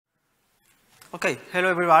Okay, hello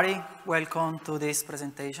everybody. Welcome to this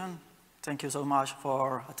presentation. Thank you so much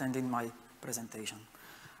for attending my presentation.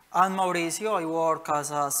 I'm Mauricio. I work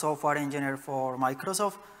as a software engineer for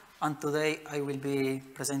Microsoft, and today I will be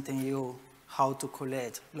presenting you how to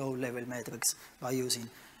collect low-level metrics by using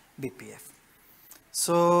eBPF.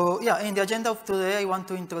 So yeah, in the agenda of today, I want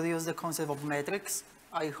to introduce the concept of metrics.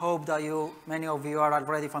 I hope that many of you are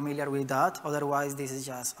already familiar with that. Otherwise, this is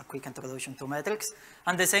just a quick introduction to metrics.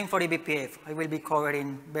 And the same for eBPF. I will be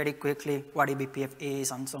covering very quickly what eBPF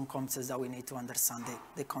is and some concepts that we need to understand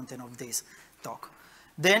the content of this talk.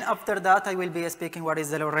 Then after that, I will be speaking what is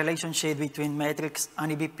the relationship between metrics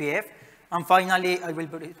and eBPF. And finally, I will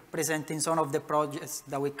be presenting some of the projects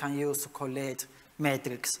that we can use to collect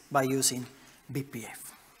metrics by using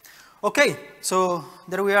eBPF. Okay, so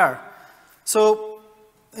there we are. So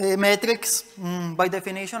metrics, by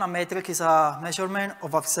definition, a metric is a measurement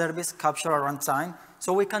of a service captured at runtime.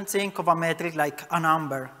 So we can think of a metric like a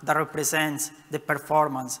number that represents the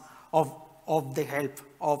performance of the help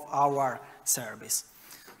of our service.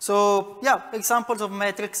 So yeah, examples of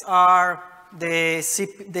metrics are the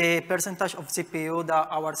percentage of CPU that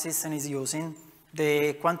our system is using,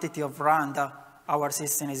 the quantity of RAM that our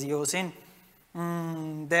system is using,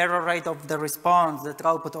 the error rate of the response, the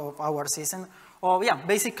throughput of our system, or yeah,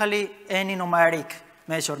 basically any numeric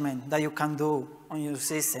measurement that you can do on your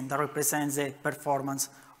system that represents the performance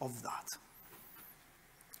of that.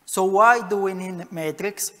 So why do we need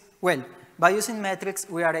metrics? Well, by using metrics,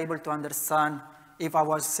 we are able to understand if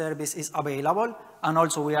our service is available, and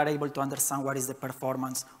also we are able to understand what is the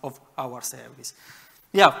performance of our service.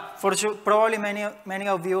 Yeah, for sure, probably many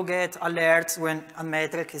of you get alerts when a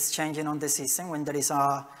metric is changing on the system, when there is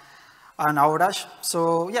an outage.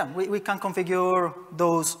 So yeah, we can configure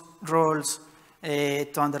those rules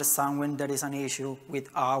to understand when there is an issue with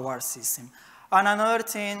our system. And another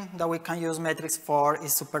thing that we can use metrics for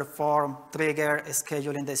is to perform trigger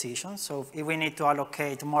scheduling decisions. So if we need to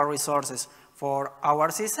allocate more resources for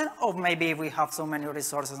our system, or maybe if we have so many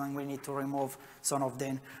resources and we need to remove some of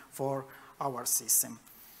them for our system.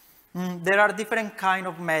 There are different kinds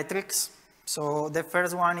of metrics. So the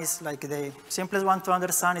first one is like the simplest one to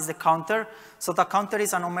understand is the counter. So the counter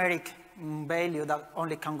is a numeric value that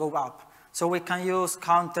only can go up. So we can use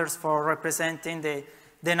counters for representing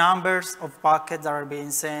the numbers of packets that are being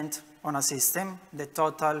sent on a system, the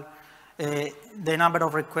total, the number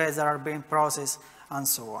of requests that are being processed, and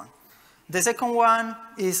so on. The second one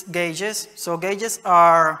is gauges. So gauges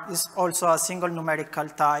is also a single numerical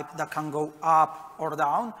type that can go up or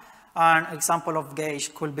down. An example of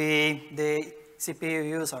gauge could be the CPU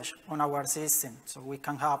usage on our system. So we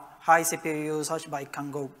can have high CPU usage, but it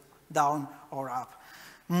can go down or up.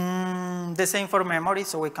 The same for memory.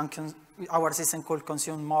 So our system could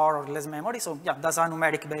consume more or less memory. So yeah, that's a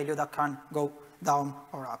numeric value that can go down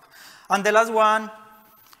or up. And the last one,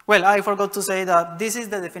 well, I forgot to say that this is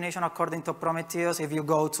the definition according to Prometheus. If you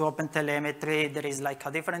go to OpenTelemetry, there is like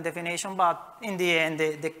a different definition, but in the end,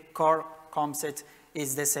 the core concept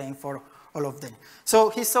is the same for all of them. So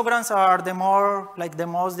histograms are the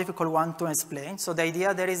most difficult one to explain. So the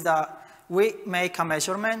idea there is that we make a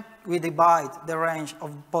measurement, we divide the range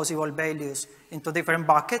of possible values into different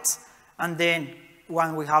buckets, and then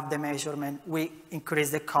when we have the measurement, we increase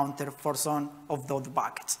the counter for some of those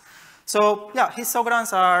buckets. So yeah,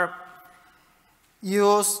 histograms are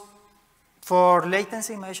used for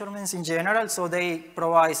latency measurements in general, so they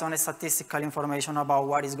provide some statistical information about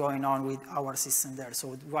what is going on with our system there.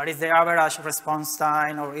 So what is the average response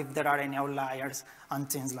time, or if there are any outliers, and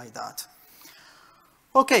things like that.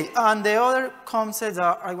 Okay, and the other concepts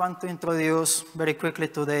that I want to introduce very quickly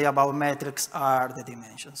today about metrics are the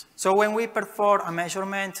dimensions. So when we perform a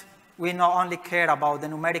measurement, we not only care about the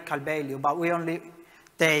numerical value, but we only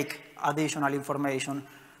take additional information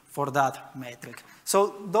for that metric.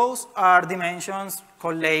 So those are dimensions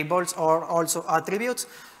called labels or also attributes.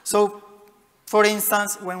 So for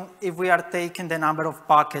instance, if we are taking the number of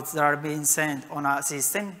packets that are being sent on a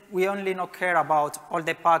system, we only not care about all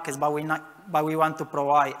the packets, but we want to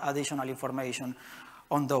provide additional information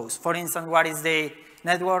on those. For instance, what is the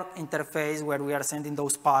network interface where we are sending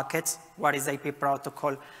those packets, what is the IP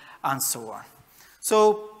protocol, and so on.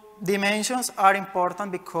 So dimensions are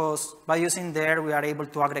important because by using there, we are able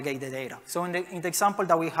to aggregate the data. So in the example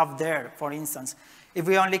that we have there, for instance, if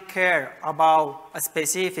we only care about a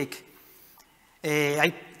specific,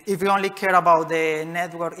 if we only care about the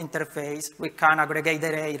network interface, we can aggregate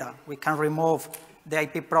the data. We can remove the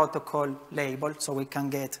IP protocol label so we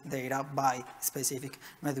can get data by specific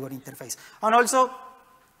network interface. And also,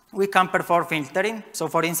 we can perform filtering. So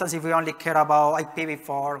for instance, if we only care about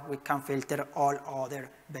IPv4, we can filter all other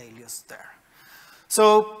values there. So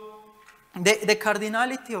the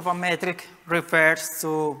cardinality of a metric refers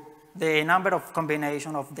to the number of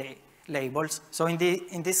combination of the labels. So in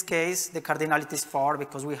this case, the cardinality is 4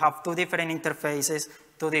 because we have two different interfaces,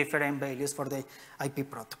 two different values for the IP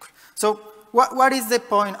protocol. So what is the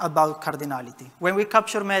point about cardinality? When we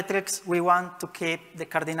capture metrics, we want to keep the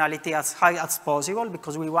cardinality as high as possible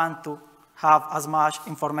because we want to have as much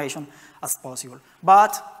information as possible.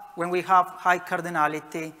 But when we have high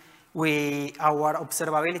cardinality, our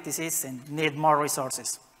observability system need more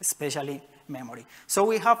resources, especially memory. So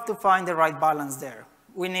we have to find the right balance there.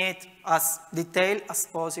 We need as detailed as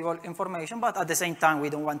possible information, but at the same time, we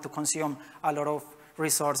don't want to consume a lot of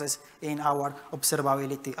resources in our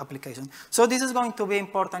observability application. So this is going to be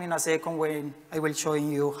important in a second when I will show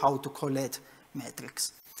you how to collect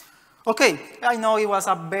metrics. Okay, I know it was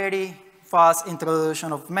a very fast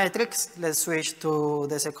introduction of metrics. Let's switch to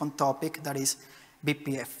the second topic, that is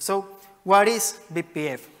eBPF. So what is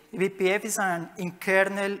eBPF? eBPF is an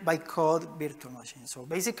in-kernel bytecode virtual machine. So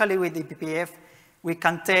basically with eBPF, we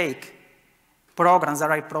can take programs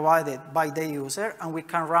that are provided by the user and we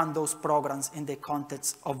can run those programs in the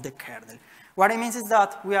context of the kernel. What it means is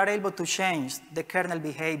that we are able to change the kernel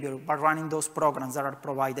behavior by running those programs that are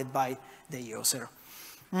provided by the user.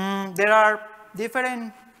 There are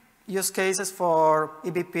different use cases for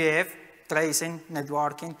eBPF: tracing,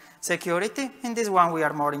 networking, security. In this one, we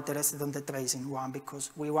are more interested in the tracing one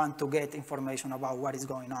because we want to get information about what is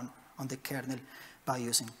going on the kernel by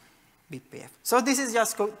using eBPF. So this is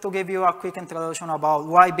just to give you a quick introduction about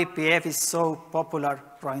why eBPF is so popular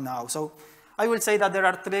right now. So I will say that there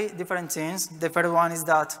are three different things. The first one is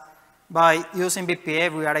that by using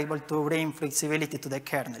eBPF, we are able to bring flexibility to the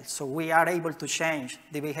kernel. So we are able to change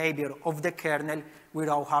the behavior of the kernel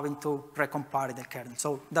without having to recompile the kernel.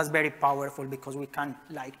 So that's very powerful because we can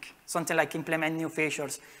something like implement new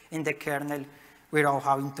features in the kernel without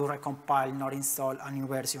having to recompile nor install a new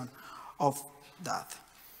version of that.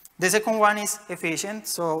 The second one is efficient.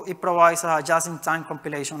 So it provides a just-in-time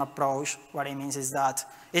compilation approach. What it means is that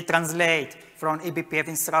it translates from eBPF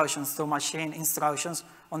instructions to machine instructions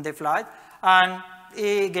on the fly, and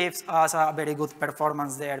it gives us a very good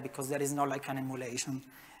performance there because there is no an emulation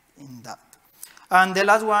in that. And the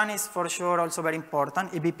last one is for sure also very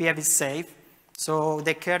important. eBPF is safe. So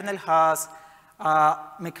the kernel has a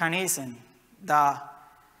mechanism that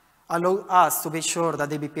allows us to be sure that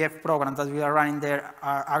the eBPF programs that we are running there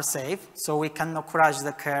are safe. So we cannot crash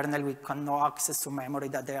the kernel. We cannot access to memory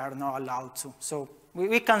that they are not allowed to. So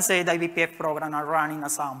we can say that eBPF programs are running in a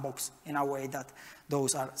sandbox in a way that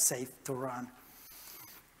those are safe to run.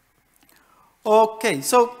 Okay,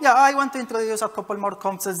 so yeah, I want to introduce a couple more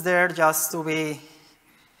concepts there just to be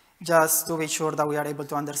sure that we are able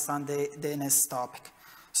to understand the next topic.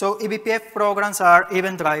 So eBPF programs are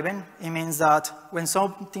event-driven. It means that when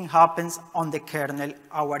something happens on the kernel,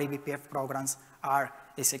 our eBPF programs are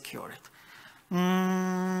executed.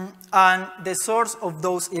 And the source of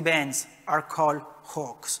those events are called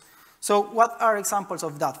hooks. So what are examples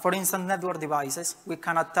of that? For instance, network devices. We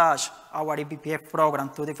can attach our eBPF program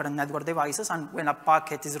to different network devices, and when a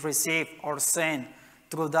packet is received or sent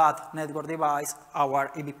through that network device, our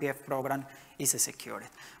eBPF program is executed.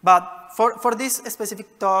 But for this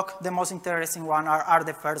specific talk, the most interesting one are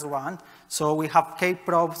the first one. So we have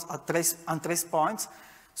kprobes and trace points.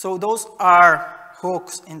 So those are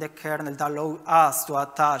hooks in the kernel that allow us to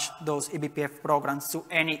attach those eBPF programs to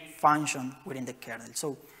any function within the kernel.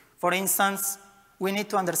 So for instance, we need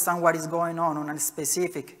to understand what is going on a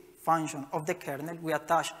specific function of the kernel. We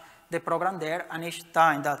attach the program there, and each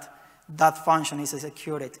time that function is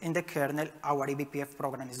executed in the kernel, our eBPF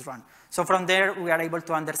program is run. So from there, we are able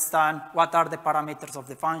to understand what are the parameters of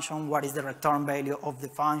the function, what is the return value of the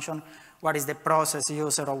function, what is the process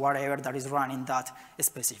user or whatever that is running that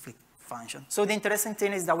specific function. So the interesting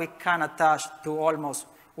thing is that we can attach to almost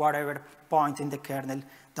whatever point in the kernel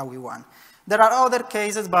that we want. There are other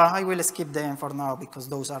cases, but I will skip them for now because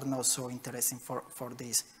those are not so interesting for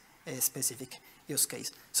this specific use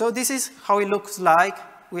case. So this is how it looks like.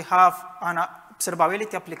 We have an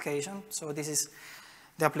observability application. So this is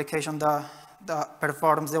the application that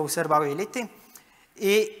performs the observability.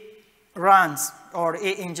 It runs, or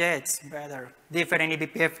it injects, rather, different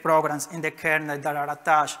eBPF programs in the kernel that are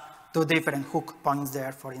attached to different hook points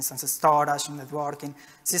there, for instance, storage, networking,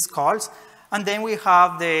 syscalls. And then we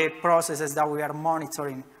have the processes that we are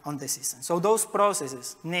monitoring on the system. So those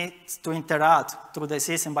processes need to interact through the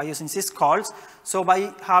system by using syscalls. So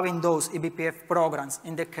by having those eBPF programs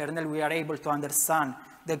in the kernel, we are able to understand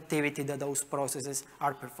the activity that those processes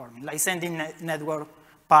are performing, like sending network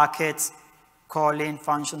packets, calling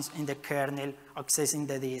functions in the kernel, accessing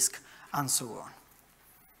the disk, and so on.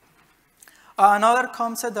 Another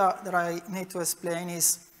concept that I need to explain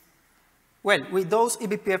is, well, with those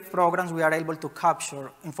eBPF programs, we are able to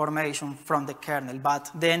capture information from the kernel, but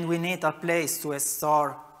then we need a place to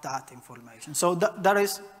store that information. So that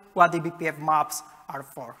is what eBPF maps are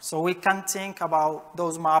for. So we can think about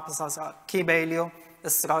those maps as a key value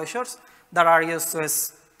structures that are used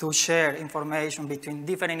to share information between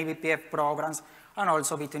different eBPF programs and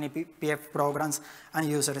also between eBPF programs and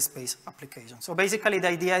user space applications. So basically the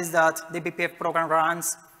idea is that the eBPF program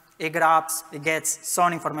runs, it grabs, it gets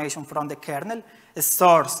some information from the kernel, it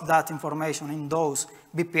stores that information in those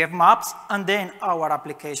BPF maps, and then our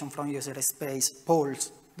application from user space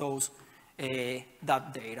pulls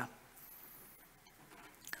that data.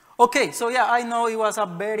 Okay, so yeah, I know it was a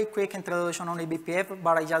very quick introduction on eBPF,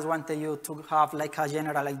 but I just wanted you to have like a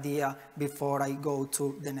general idea before I go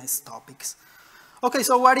to the next topics. Okay,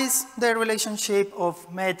 so what is the relationship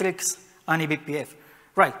of metrics and eBPF?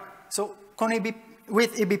 Right, so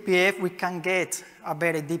with eBPF, we can get a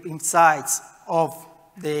very deep insights of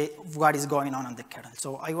what is going on the kernel.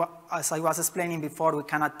 So as I was explaining before, we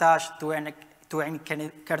can attach to any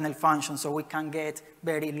kernel function, so we can get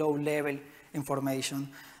very low-level information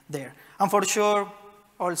there. And for sure,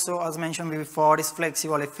 also, as mentioned before, it's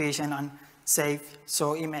flexible, efficient, and safe,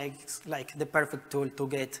 so it makes like the perfect tool to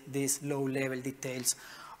get these low-level details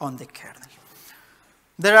on the kernel.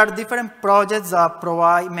 There are different projects that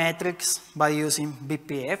provide metrics by using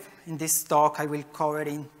BPF. In this talk, I will cover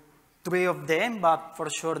in 3 of them, but for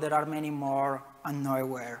sure there are many more I'm not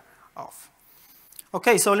aware of.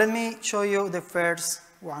 Okay, so let me show you the first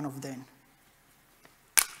one of them.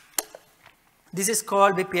 This is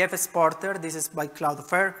called BPF Exporter. This is by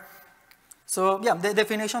Cloudflare. So yeah, the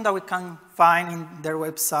definition that we can find in their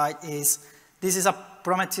website is, this is a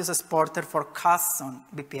Prometheus exporter for custom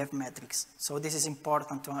BPF metrics. So this is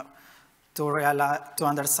important to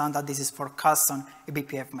understand that this is for custom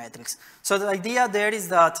eBPF metrics. So the idea there is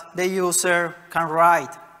that the user can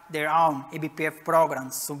write their own eBPF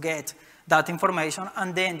programs to get that information,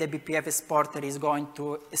 and then the BPF exporter is going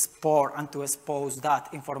to export and to expose that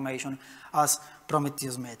information as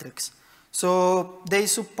Prometheus metrics. So they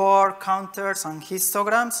support counters and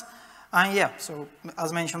histograms. And yeah, so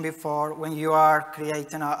as mentioned before, when you are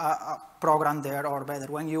creating a program there, or better,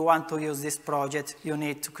 when you want to use this project, you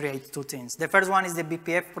need to create 2 things. The first one is the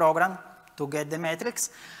BPF program to get the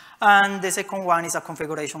metrics. And the second one is a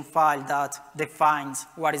configuration file that defines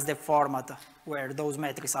what is the format where those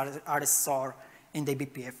metrics are stored in the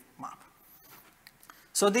BPF map.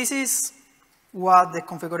 So this is what the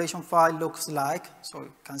configuration file looks like. So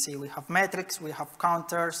you can see we have metrics, we have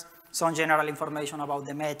counters, some general information about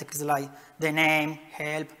the metrics like the name,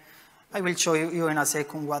 help. I will show you in a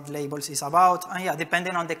second what labels is about. And yeah,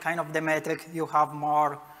 depending on the kind of the metric, you have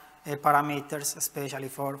more parameters, especially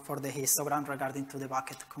for the histogram regarding to the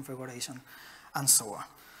bucket configuration and so on.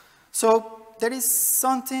 So there is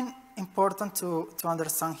something important to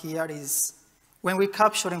understand here is when we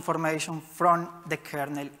capture information from the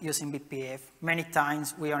kernel using BPF, many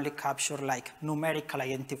times we only capture like numerical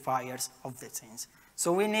identifiers of the things.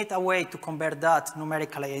 So we need a way to convert that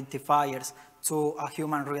numerical identifiers to a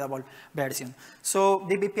human readable version. So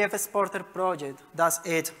the BPF Exporter project does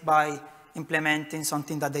it by implementing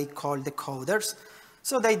something that they call decoders.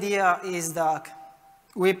 So the idea is that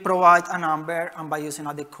we provide a number, and by using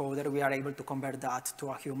a decoder, we are able to convert that to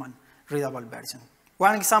a human readable version.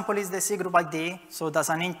 One example is the cgroup ID. So that's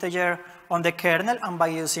an integer on the kernel, and by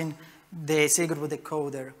using the cgroup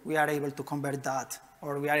decoder, we are able to convert that,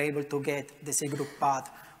 or we are able to get the cgroup path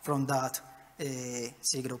from that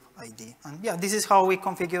cgroup ID. And yeah, this is how we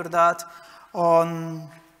configure that on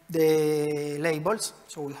the labels.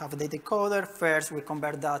 So we have the decoder. First, we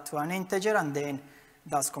convert that to an integer, and then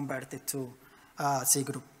that's converted to a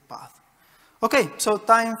cgroup path. Okay, so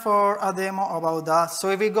time for a demo about that. So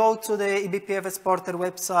if we go to the eBPF Exporter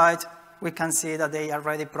website, we can see that they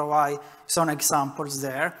already provide some examples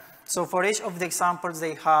there. So for each of the examples,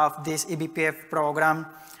 they have this eBPF program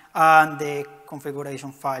and the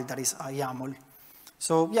configuration file that is a YAML.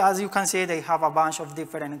 So yeah, as you can see, they have a bunch of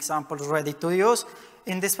different examples ready to use.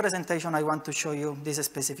 In this presentation, I want to show you this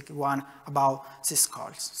specific one about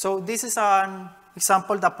syscalls. So this is an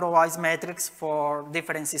example that provides metrics for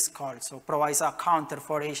different syscalls. So provides a counter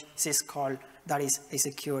for each syscall that is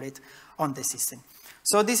executed on the system.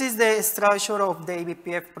 So this is the structure of the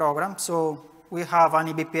eBPF program. So we have an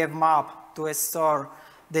eBPF map to store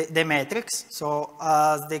the metrics. So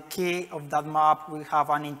as the key of that map, we have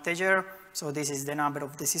an integer. So this is the number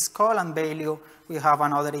of the syscall, and value, we have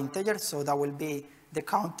another integer. So that will be the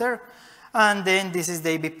counter. And then this is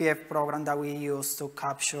the eBPF program that we use to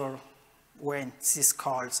capture when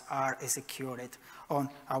syscalls are executed on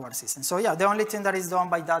our system. So yeah, the only thing that is done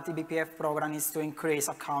by that eBPF program is to increase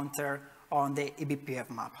a counter on the eBPF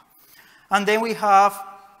map. And then we have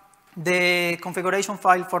the configuration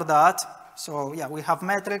file for that. So yeah, we have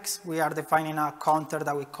metrics. We are defining a counter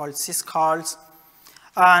that we call syscalls.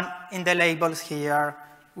 And in the labels here,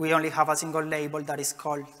 we only have a single label that is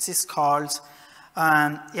called syscalls.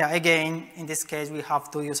 And yeah, again, in this case, we have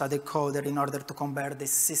to use a decoder in order to convert the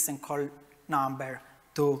system call number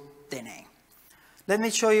to the name. Let me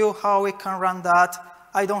show you how we can run that.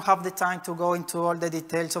 I don't have the time to go into all the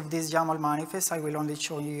details of this YAML manifest. I will only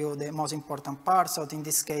show you the most important parts. So in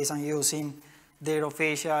this case, I'm using their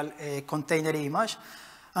official container image.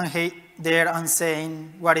 And there I'm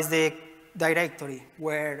saying what is the directory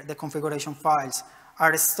where the configuration files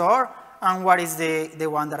are stored and what is the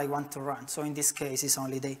one that I want to run. So in this case, it's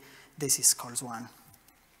only the syscalls one.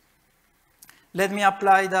 Let me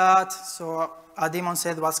apply that. So a daemon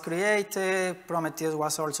set was created, Prometheus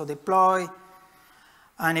was also deployed.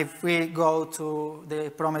 And if we go to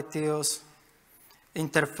the Prometheus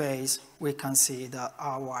interface, we can see that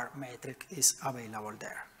our metric is available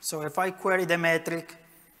there. So if I query the metric,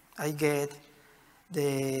 I get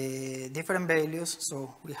the different values.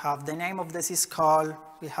 So we have the name of the syscall,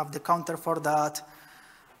 we have the counter for that.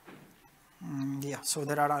 Yeah, so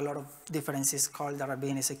there are a lot of different syscalls that are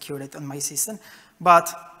being executed on my system.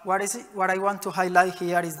 But what I want to highlight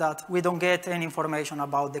here is that we don't get any information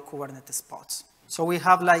about the Kubernetes pods. So we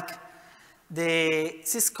have like the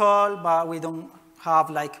syscall, but we don't have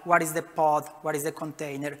like what is the pod, what is the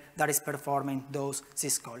container that is performing those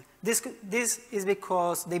syscalls. This is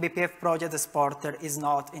because the eBPF project exporter is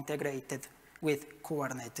not integrated with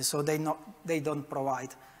Kubernetes, so they don't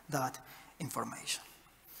provide that information.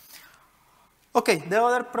 Okay, the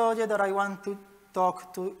other project that I want to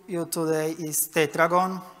talk to you today is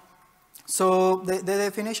Tetragon. So the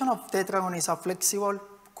definition of Tetragon is a flexible,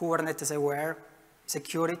 Kubernetes-aware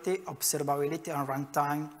security, observability, and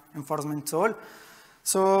runtime enforcement tool.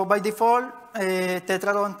 So by default,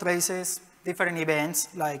 Tetragon traces different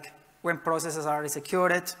events like when processes are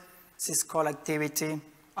executed, syscall activity,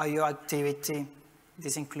 IO activity.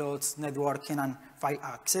 This includes networking and file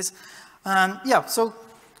access. And yeah, so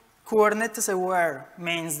Kubernetes aware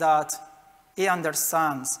means that it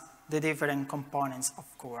understands the different components of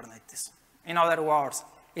Kubernetes. In other words,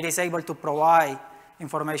 it is able to provide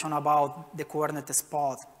information about the Kubernetes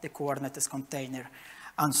pod, the Kubernetes container,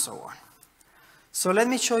 and so on. So let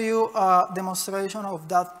me show you a demonstration of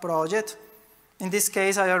that project. In this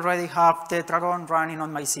case, I already have Tetragon running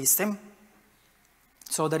on my system.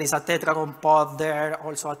 So there is a Tetragon pod there,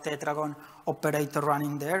 also a Tetragon operator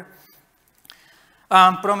running there.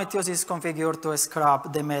 Prometheus is configured to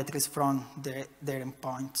scrap the metrics from their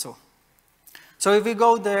endpoint. So if we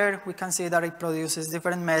go there, we can see that it produces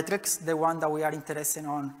different metrics. The one that we are interested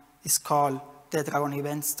in is called Tetragon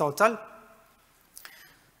events total.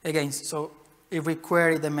 Again, so if we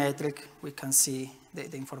query the metric, we can see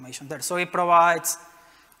the information there. So it provides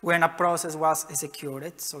when a process was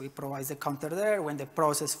executed. So it provides the counter there. When the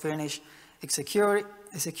process finished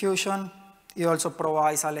execution, it also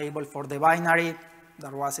provides a label for the binary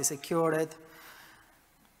that was executed.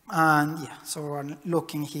 And yeah, so I'm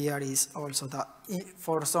looking here is also that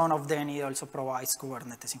for some of them, it also provides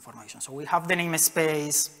Kubernetes information. So we have the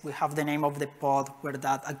namespace, we have the name of the pod where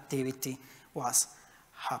that activity was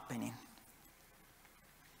happening.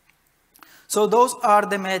 So those are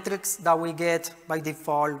the metrics that we get by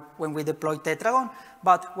default when we deploy Tetragon.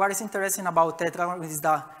 But what is interesting about Tetragon is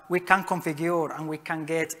that we can configure and we can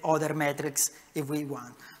get other metrics if we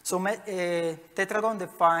want. So Tetragon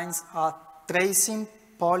defines a tracing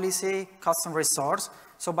policy custom resource.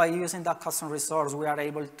 So by using that custom resource, we are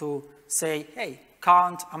able to say, hey,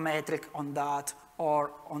 count a metric on that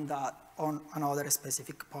or on another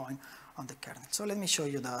specific point on the kernel. So let me show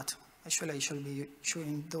you that. Actually, I should be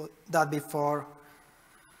showing that before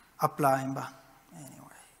applying, but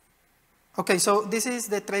anyway. Okay, so this is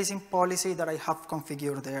the tracing policy that I have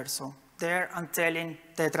configured there. So there I'm telling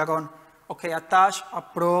Tetragon, okay, attach a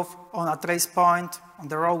proof on a trace point, on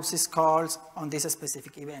the row syscalls, on this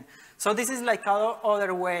specific event. So this is like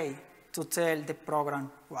another way to tell the program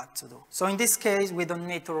what to do. So in this case, we don't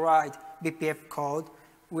need to write BPF code.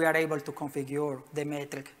 We are able to configure the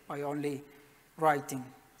metric by only writing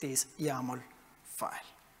this YAML file.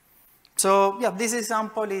 So yeah, this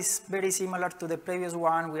example is very similar to the previous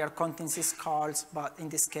one. We are counting syscalls, but in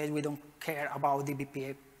this case, we don't care about the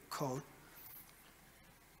BPF code.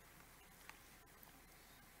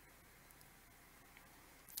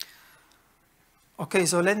 Okay,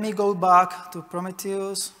 so let me go back to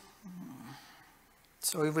Prometheus.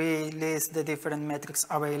 So if we list the different metrics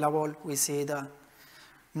available, we see that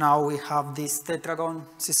now we have these Tetragon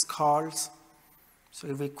syscalls. So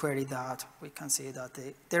if we query that, we can see that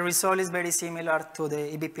the result is very similar to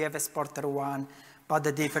the eBPF exporter one, but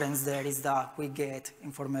the difference there is that we get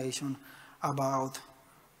information about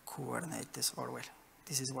Kubernetes, or well,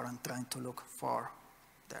 this is what I'm trying to look for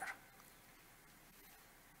there.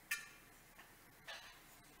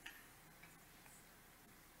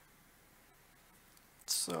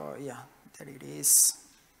 So yeah, there it is.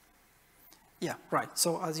 Yeah, right.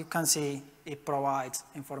 So as you can see, it provides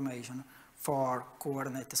information for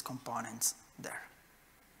Kubernetes components there.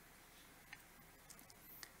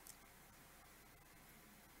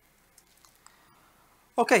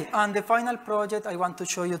 Okay, and the final project I want to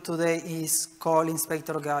show you today is called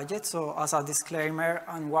Inspektor Gadget. So as a disclaimer,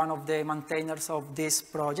 I'm one of the maintainers of this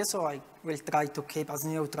project, so I will try to keep as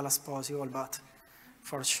neutral as possible, but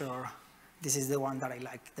for sure, this is the one that I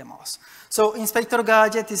like the most. So Inspektor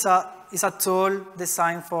Gadget is a tool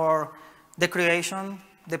designed for the creation,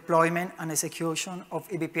 deployment, and execution of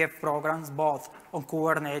eBPF programs, both on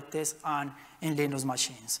Kubernetes and in Linux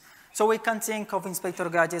machines. So we can think of Inspektor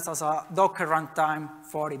Gadgets as a Docker runtime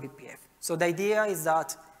for eBPF. So the idea is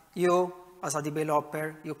that you, as a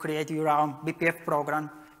developer, you create your own BPF program,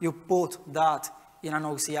 you put that in an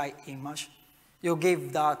OCI image, you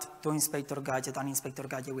give that to Inspektor Gadget, and Inspektor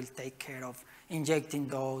Gadget will take care of injecting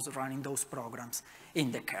those, running those programs in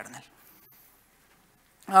the kernel.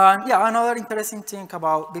 Yeah, another interesting thing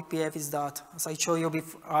about BPF is that, as I showed you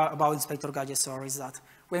before, about Inspektor Gadget, sorry, is that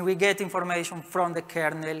when we get information from the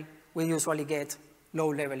kernel, we usually get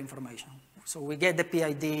low-level information. So we get the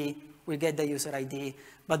PID, we get the user ID,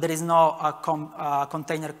 but there is no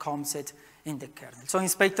container concept in the kernel. So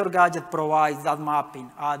Inspektor Gadget provides that mapping,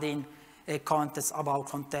 adding a context about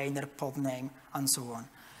container, pod name, and so on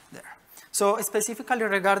there. So specifically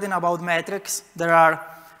regarding about metrics, there are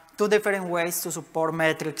two different ways to support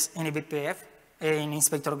metrics in eBPF, in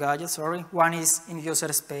Inspektor Gadget, sorry. One is in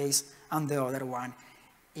user space, and the other one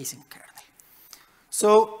is in kernel.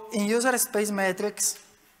 So in user space metrics,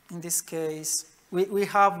 in this case, we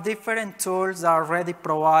have different tools that already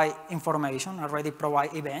provide information, already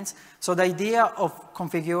provide events. So the idea of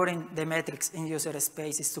configuring the metrics in user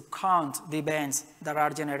space is to count the events that are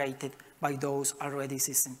generated by those already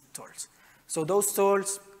existing tools. So those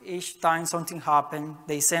tools, each time something happens,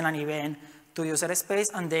 they send an event to user space,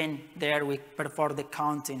 and then there we perform the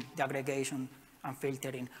counting, the aggregation, and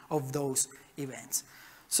filtering of those events.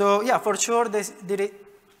 So yeah, for sure,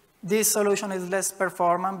 this solution is less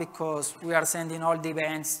performant because we are sending all the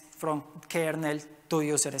events from kernel to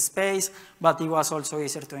user space, but it was also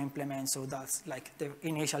easier to implement, so that's like the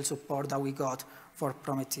initial support that we got for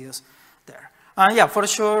Prometheus there. And yeah, for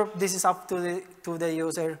sure, this is up to the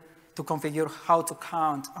user to configure how to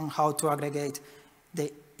count and how to aggregate the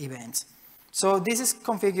events. So this is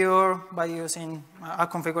configured by using a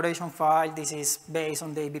configuration file. This is based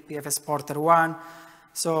on the eBPF exporter one.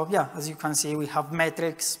 So yeah, as you can see, we have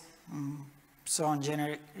metrics, some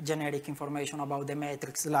generic information about the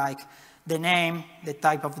metrics, like the name, the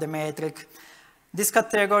type of the metric. This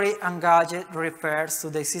category and gadget refers to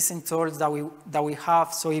the existing tools that we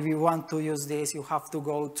have. So if you want to use this, you have to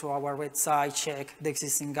go to our website, check the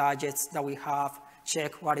existing gadgets that we have,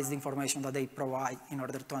 check what is the information that they provide in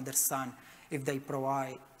order to understand if they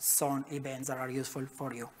provide some events that are useful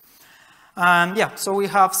for you. Yeah, so we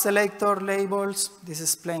have selector labels. This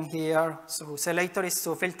is explained here. So selector is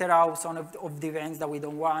to filter out some of the events that we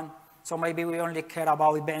don't want. So maybe we only care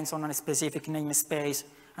about events on a specific namespace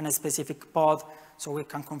and a specific pod, so we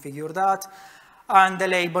can configure that. And the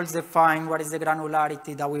labels define what is the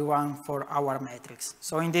granularity that we want for our metrics.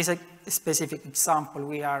 So in this specific example,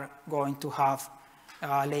 we are going to have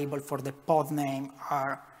a label for the pod name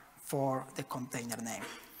or for the container name.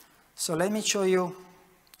 So let me show you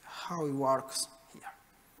how it works here.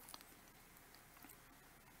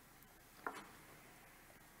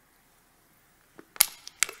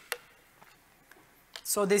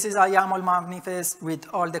 So this is a YAML manifest with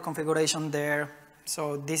all the configuration there.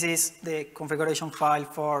 So this is the configuration file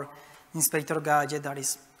for Inspektor Gadget that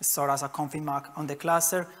is stored as a config map on the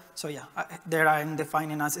cluster. So yeah, there I'm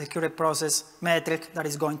defining a secure process metric that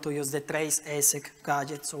is going to use the trace exec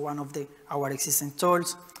gadget, so one of our existing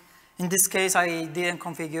tools. In this case, I didn't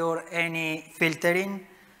configure any filtering,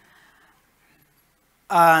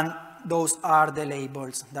 and those are the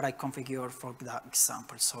labels that I configured for that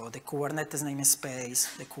example. So the Kubernetes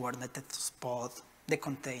namespace, the Kubernetes pod, the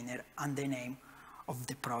container, and the name of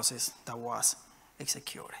the process that was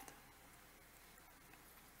executed.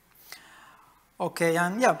 Okay,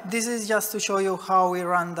 and yeah, this is just to show you how we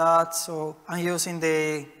run that. So I'm using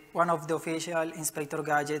one of the official Inspektor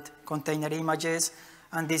Gadget container images,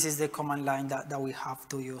 and this is the command line that we have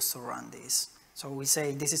to use to run this. So we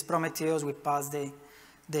say this is Prometheus, we pass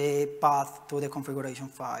the path to the configuration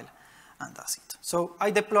file, and that's it. So I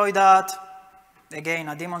deploy that. Again,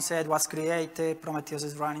 a daemon set was created, Prometheus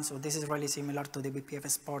is running, so this is really similar to the eBPF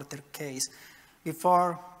exporter case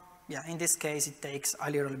before. Yeah, in this case, it takes a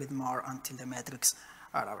little bit more until the metrics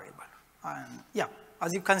are available. And yeah,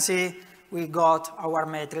 as you can see, we got our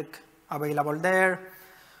metric available there.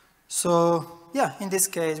 So yeah, in this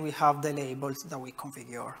case, we have the labels that we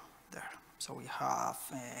configure there. So we have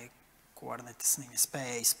a coordinates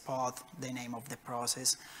namespace, pod, the name of the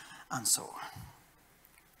process, and so on.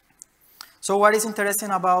 So what is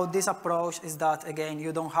interesting about this approach is that, again,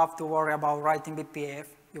 you don't have to worry about writing BPF.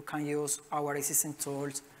 You can use our existing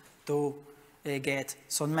tools to get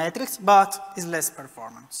some metrics, but it's less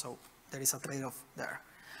performant, so there is a trade-off there.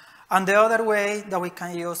 And the other way that we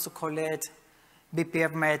can use to collect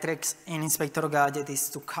BPF metrics in Inspektor Gadget is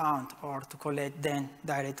to count or to collect them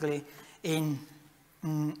directly in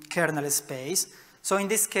kernel space. So in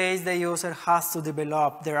this case, the user has to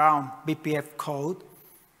develop their own BPF code.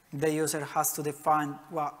 The user has to define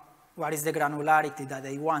what is the granularity that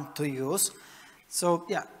they want to use. So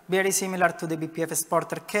yeah, very similar to the eBPF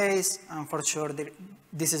exporter case, and for sure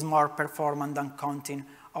this is more performant than counting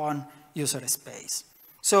on user space.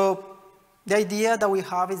 So the idea that we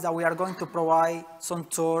have is that we are going to provide some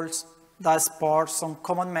tools that export some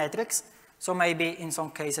common metrics. So maybe in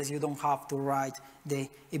some cases you don't have to write the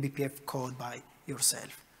eBPF code by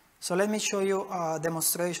yourself. So let me show you a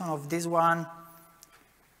demonstration of this one.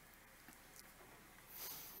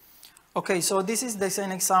 Okay, so this is the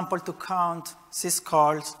same example to count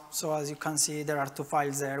syscalls. So as you can see, there are two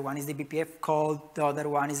files there. One is the BPF code. The other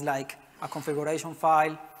one is like a configuration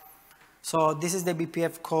file. So this is the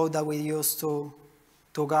BPF code that we use to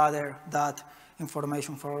gather that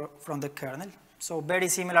information from the kernel. So very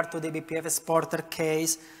similar to the BPF exporter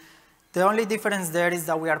case. The only difference there is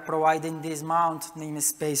that we are providing this mount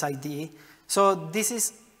namespace ID. So this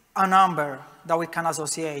is a number that we can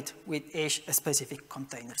associate with each specific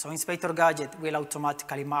container. So Inspektor Gadget will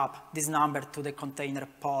automatically map this number to the container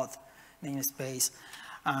pod namespace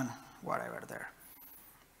and whatever there.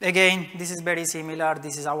 Again, this is very similar.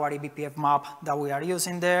 This is our eBPF map that we are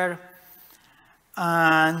using there.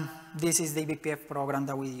 And this is the eBPF program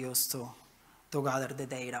that we use to gather the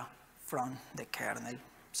data from the kernel.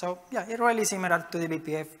 So yeah, it's really similar to the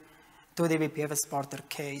eBPF exporter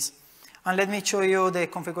case. And let me show you the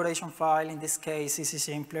configuration file. In this case, this is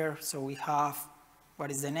simpler. So we have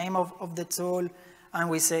what is the name of the tool. And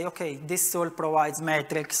we say, OK, this tool provides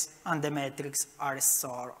metrics, and the metrics are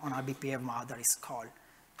stored on a BPF map that is called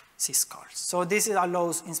syscalls. So this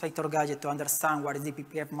allows Inspektor Gadget to understand what is the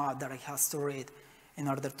BPF map that it has to read in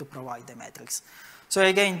order to provide the metrics. So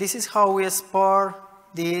again, this is how we export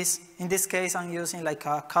this. In this case, I'm using like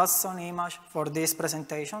a custom image for this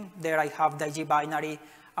presentation. There I have the IG binary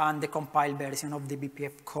and the compiled version of the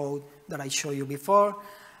BPF code that I showed you before.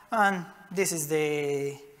 And this is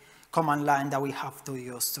the command line that we have to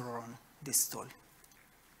use to run this tool.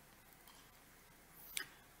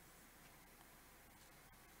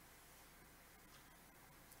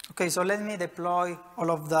 Okay, so let me deploy all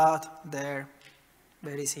of that there.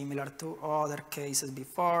 Very similar to other cases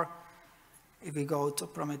before. If we go to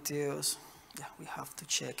Prometheus, yeah, we have to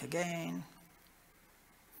check again.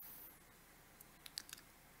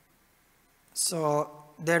 So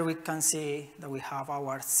there we can see that we have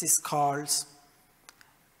our syscalls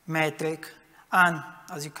metric. And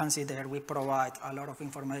as you can see there, we provide a lot of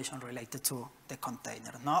information related to the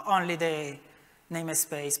container. Not only the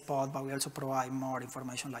namespace pod, but we also provide more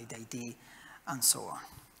information like the ID and so on.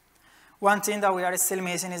 One thing that we are still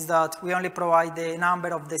missing is that we only provide the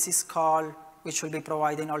number of the syscall, which will be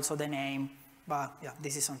providing also the name. But yeah,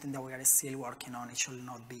 this is something that we are still working on. It should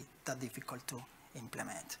not be that difficult to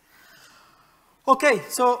implement. Okay,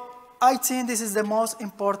 so I think this is the most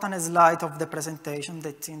important slide of the presentation,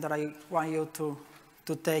 the thing that I want you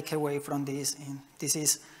to take away from this. This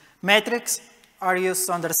is metrics are used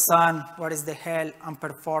to understand what is the health and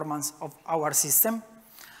performance of our system.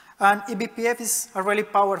 And eBPF is a really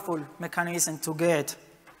powerful mechanism to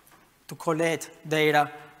collect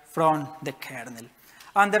data from the kernel.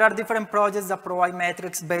 And there are different projects that provide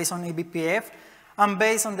metrics based on eBPF, and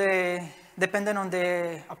based on depending on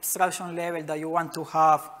the abstraction level that you want to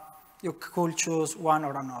have, you could choose one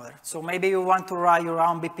or another. So maybe you want to write your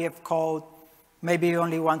own BPF code. Maybe you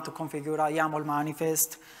only want to configure a YAML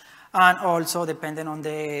manifest. and also depending on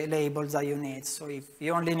the labels that you need. So if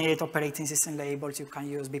you only need operating system labels, you can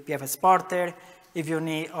use BPF exporter. If you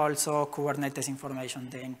need also Kubernetes information,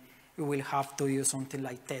 then you will have to use something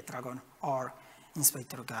like Tetragon or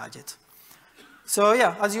Inspektor Gadget. So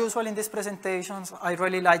yeah, as usual in these presentations, I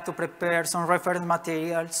really like to prepare some reference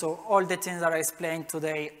material. So all the things that I explained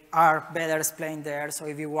today are better explained there. So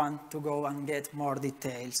if you want to go and get more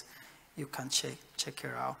details, you can check it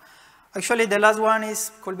out. Actually, the last one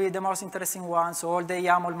could be the most interesting one. So all the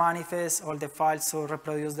YAML manifests, all the files to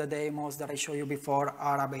reproduce the demos that I showed you before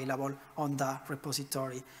are available on the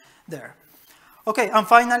repository there. Okay, and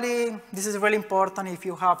finally, this is really important if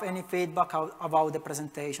you have any feedback about the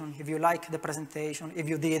presentation. If you like the presentation, if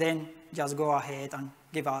you didn't, just go ahead and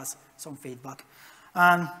give us some feedback.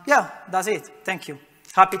 And yeah, that's it. Thank you.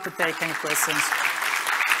 Happy to take any questions.